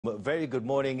Very good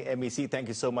morning, MEC. Thank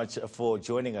you so much for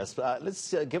joining us.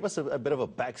 Let's give us a bit of a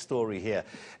backstory here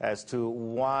as to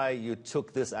why you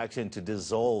took this action to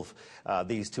dissolve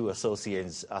these two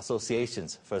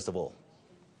associations, first of all.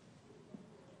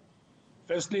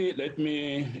 Firstly, let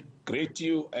me greet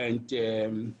you and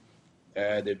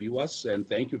the viewers, and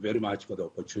thank you very much for the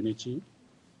opportunity.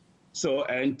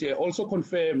 And also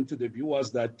confirm to the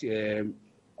viewers that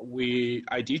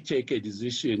I did take a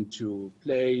decision to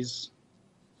place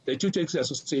the two taxi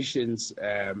associations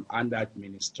under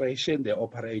administration. They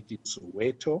operate in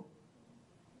Soweto.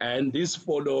 And this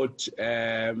followed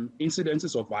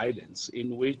incidences of violence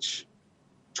in which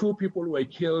 2 people were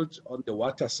killed on the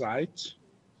water side,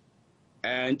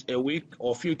 and a week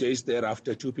or a few days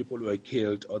thereafter, 2 people were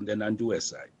killed on the Nandue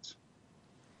side.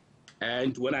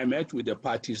 And when I met with the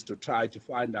parties to try to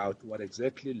find out what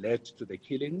exactly led to the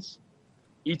killings,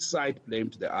 each side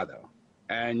blamed the other,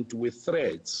 and with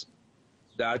threats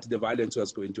that the violence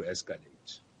was going to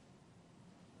escalate.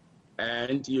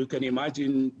 And you can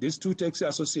imagine these two taxi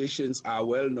associations are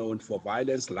well known for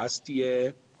violence. Last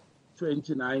year,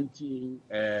 2019,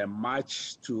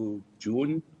 March to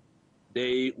June,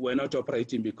 they were not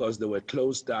operating because they were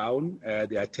closed down.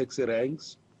 Their taxi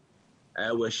ranks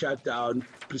were shut down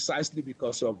precisely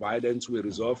because of violence. We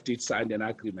resolved it, signed an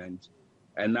agreement,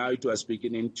 and now it was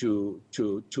beginning to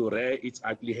rear its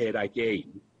ugly head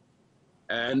again.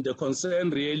 And the concern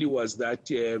really was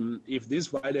that if this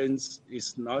violence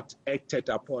is not acted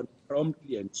upon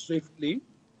promptly and swiftly,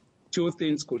 2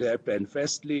 things could happen.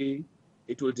 Firstly,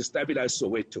 it will destabilize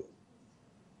Soweto,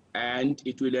 and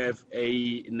it will have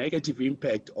a negative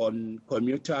impact on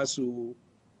commuters who,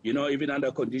 even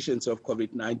under conditions of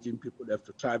COVID-19, people have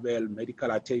to travel,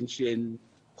 medical attention,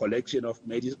 collection of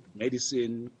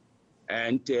medicine,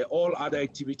 and all other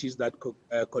activities that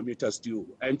commuters do.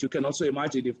 And you can also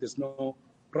imagine if there's no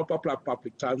proper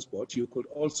public transport, you could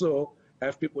also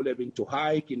have people having to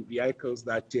hike in vehicles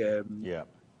that,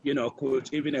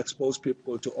 could even expose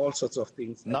people to all sorts of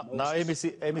things. Now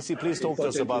MEC, please talk to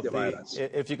us about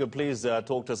if you could please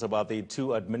talk to us about the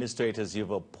 2 administrators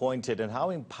you've appointed and how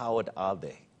empowered are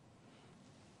they?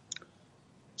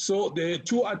 So the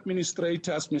 2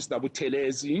 administrators, Mr.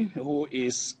 Buthelezi,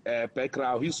 whose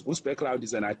background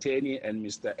is an attorney, and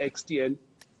Mr. Extien,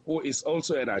 who is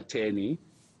also an attorney,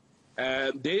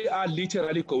 they are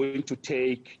literally going to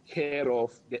take care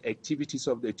of the activities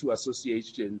of the 2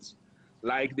 associations,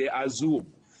 like they assume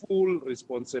full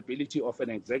responsibility of an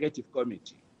executive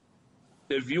committee.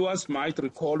 The viewers might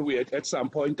recall we had at some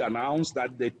point announced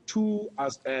that the 2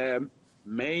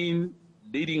 main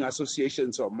leading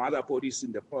associations of mother bodies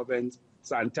in the province,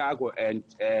 Santago and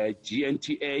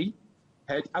GNTA,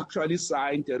 had actually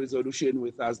signed a resolution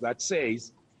with us that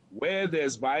says where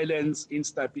there's violence,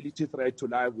 instability, threat to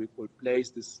life, we could place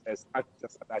this as an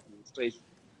administration.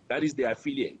 That is the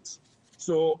affiliates.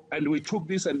 So, and we took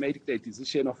this and made the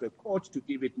decision of a court to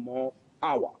give it more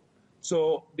power.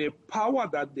 So the power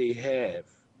that they have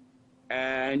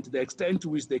and the extent to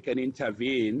which they can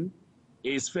intervene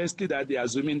is firstly that they are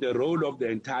assuming the role of the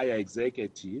entire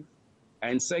executive,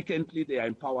 and secondly, they are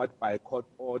empowered by a court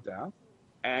order,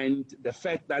 and the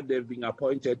fact that they've been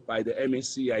appointed by the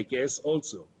MEC, I guess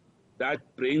also, that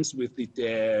brings with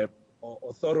it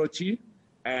authority,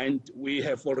 and we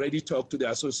have already talked to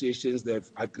the associations, they've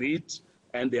agreed,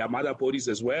 and their mother bodies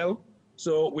as well.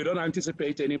 So we don't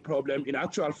anticipate any problem. In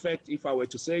actual fact, if I were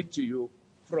to say to you,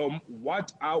 from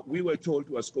what we were told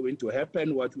was going to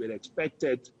happen, what we had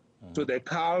expected, to the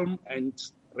calm and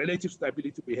relative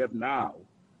stability we have now,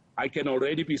 I can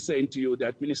already be saying to you the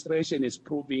administration is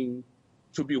proving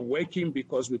to be working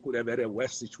because we could have had a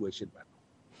worse situation by now.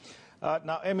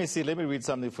 Now, MEC, let me read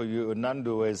something for you.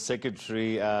 Nandue's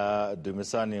secretary,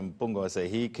 Dumisani Mpungose,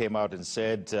 he came out and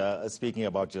said, speaking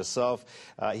about yourself,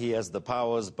 he has the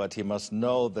powers, but he must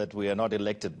know that we are not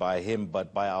elected by him,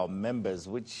 but by our members,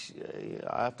 which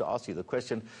I have to ask you the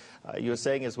question. You're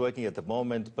saying it's working at the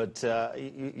moment, but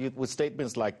with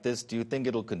statements like this, do you think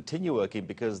it'll continue working?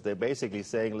 Because they're basically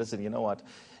saying, listen, you know what,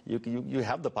 you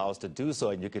have the powers to do so,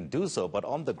 and you can do so, but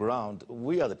on the ground,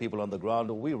 we are the people on the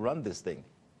ground, we run this thing.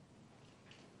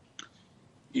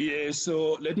 Yeah,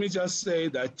 so let me just say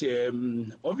that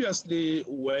obviously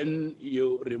when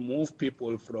you remove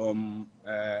people from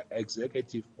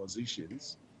executive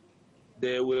positions,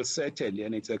 there will certainly,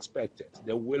 and it's expected,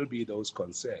 there will be those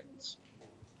concerns.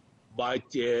 But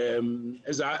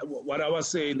what I was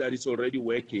saying that it's already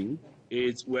working,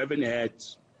 is we haven't had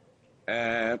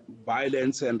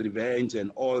violence and revenge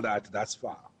and all that thus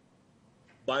far.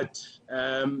 But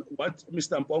what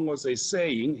Mr. Mpongose is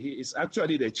saying, he is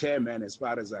actually the chairman as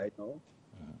far as I know.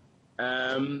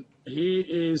 he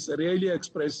is really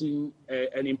expressing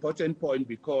an important point,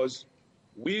 because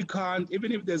we can't,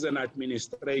 even if there's an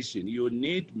administration, you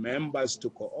need members to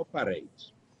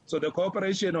cooperate. So the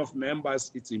cooperation of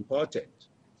members, it's important.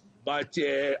 But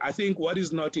I think what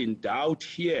is not in doubt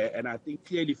here, and I think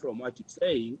clearly from what you're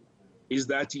saying, is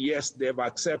that yes, they've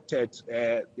accepted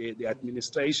the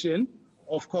administration.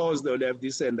 Of course, they'll have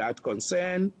this and that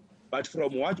concern. But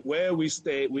from where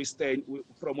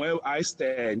from where I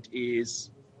stand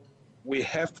is, we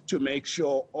have to make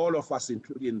sure, all of us,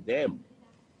 including them,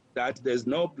 that there's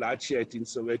no bloodshed in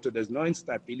Soweto, there's no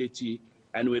instability,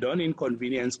 and we don't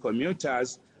inconvenience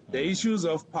commuters. The issues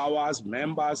of powers,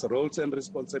 members, roles and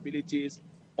responsibilities,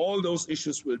 all those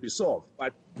issues will be solved.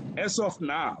 But as of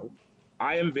now,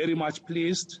 I am very much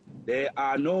pleased. There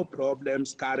are no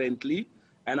problems currently,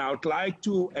 and I would like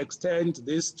to extend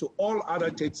this to all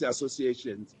other taxi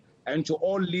associations and to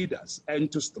all leaders,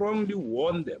 and to strongly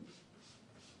warn them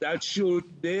that should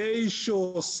they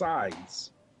show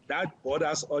signs that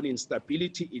borders on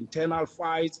instability, internal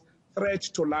fights, threat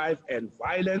to life and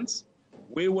violence,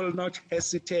 we will not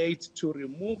hesitate to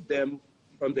remove them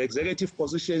from the executive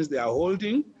positions they are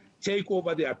holding, take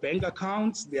over their bank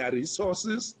accounts, their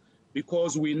resources,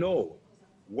 because we know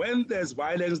when there's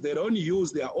violence, they don't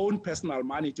use their own personal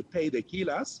money to pay the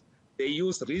killers. They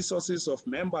use resources of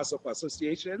members of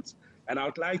associations. And I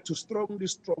would like to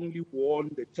strongly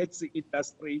warn the taxi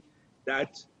industry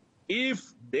that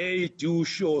if they do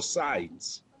show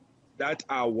signs that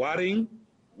are worrying,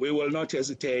 we will not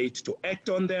hesitate to act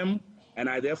on them. And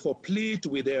I therefore plead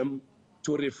with them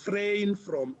to refrain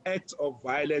from acts of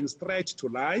violence, threat to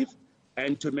life,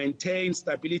 and to maintain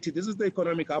stability. This is the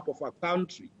economic hub of our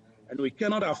country, and we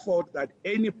cannot afford that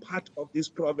any part of this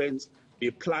province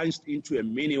be plunged into a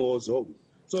mini war zone.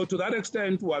 So to that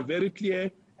extent, we are very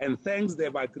clear, and thanks,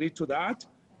 they've agreed to that.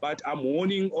 But I'm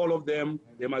warning all of them,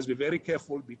 they must be very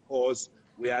careful, because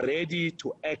we are ready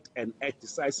to act, and act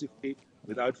decisively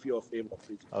without fear of fame or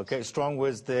prejudice. Okay, strong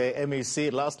words there,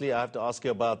 MEC. Lastly, I have to ask you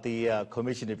about the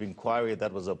Commission of Inquiry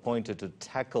that was appointed to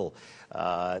tackle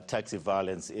taxi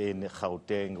violence in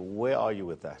Gauteng. Where are you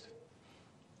with that?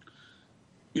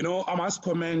 You know, I must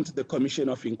commend the Commission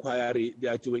of Inquiry. They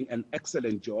are doing an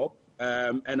excellent job.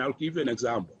 And I'll give you an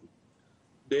example.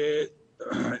 The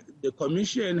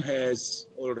Commission has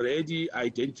already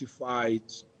identified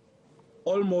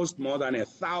almost more than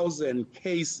 1,000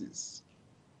 cases.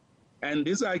 And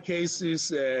these are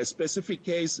cases, specific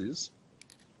cases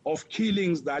of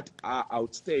killings that are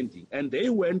outstanding. And they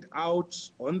went out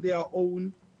on their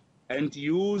own and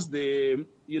used their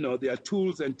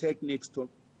tools and techniques to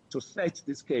search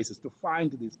these cases, to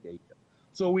find these data.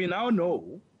 So we now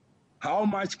know how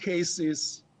much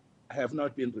cases have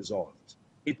not been resolved.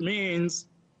 It means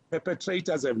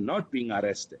perpetrators have not been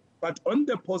arrested. But on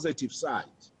the positive side,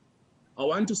 I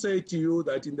want to say to you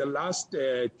that in the last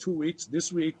 2 weeks,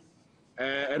 this week,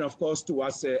 and of course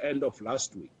towards the end of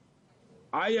last week,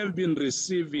 I have been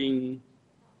receiving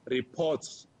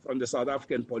reports from the South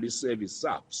African Police Service,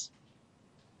 SAPS,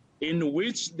 in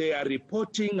which they are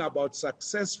reporting about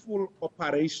successful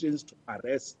operations to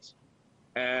arrest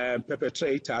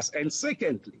perpetrators, and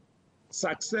secondly,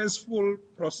 successful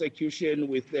prosecution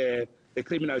with the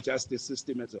criminal justice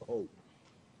system as a whole.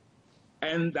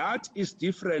 And that is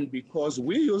different, because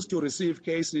we used to receive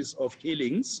cases of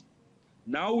killings.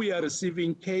 Now we are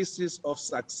receiving cases of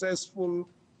successful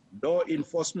law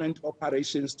enforcement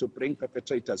operations to bring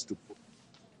perpetrators to court.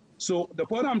 So the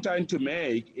point I'm trying to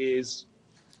make is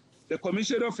the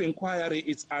Commission of Inquiry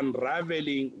is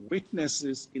unraveling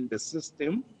weaknesses in the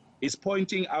system, is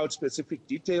pointing out specific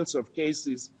details of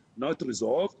cases not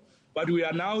resolved, but we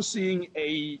are now seeing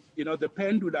the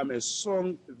pendulum has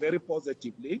swung very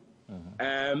positively,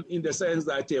 in the sense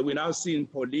that we're now seeing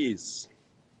police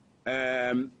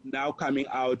now coming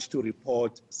out to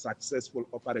report successful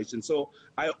operations. So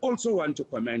I also want to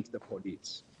commend the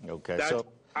police. Okay,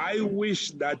 I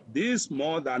wish that these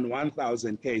more than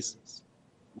 1,000 cases,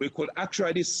 we could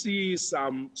actually see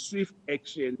some swift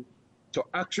action to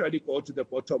actually go to the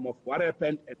bottom of what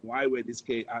happened and why were these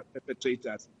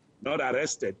perpetrators not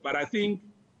arrested. But I think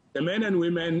the men and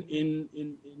women in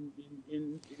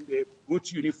the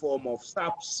good uniform of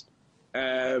SAPS,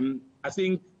 I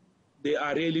think they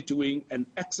are really doing an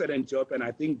excellent job. And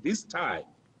I think this time,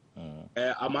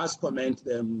 I must commend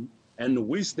them and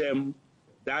wish them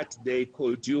that they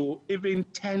could do even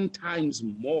 10 times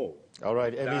more All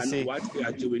right, than MEC. what we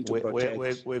are doing to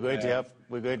protect.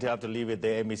 We're going to have to leave it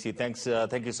there, MEC. Thanks.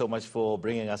 Thank you so much for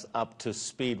bringing us up to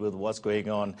speed with what's going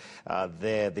on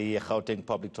there. The Gauteng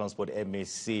Public Transport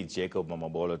MEC, Jacob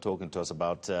Mamabolo, talking to us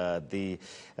about the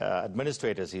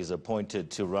administrators he's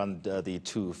appointed to run the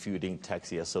two feuding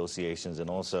taxi associations, and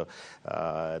also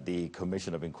the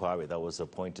Commission of Inquiry that was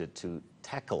appointed to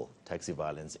tackle taxi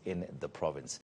violence in the province.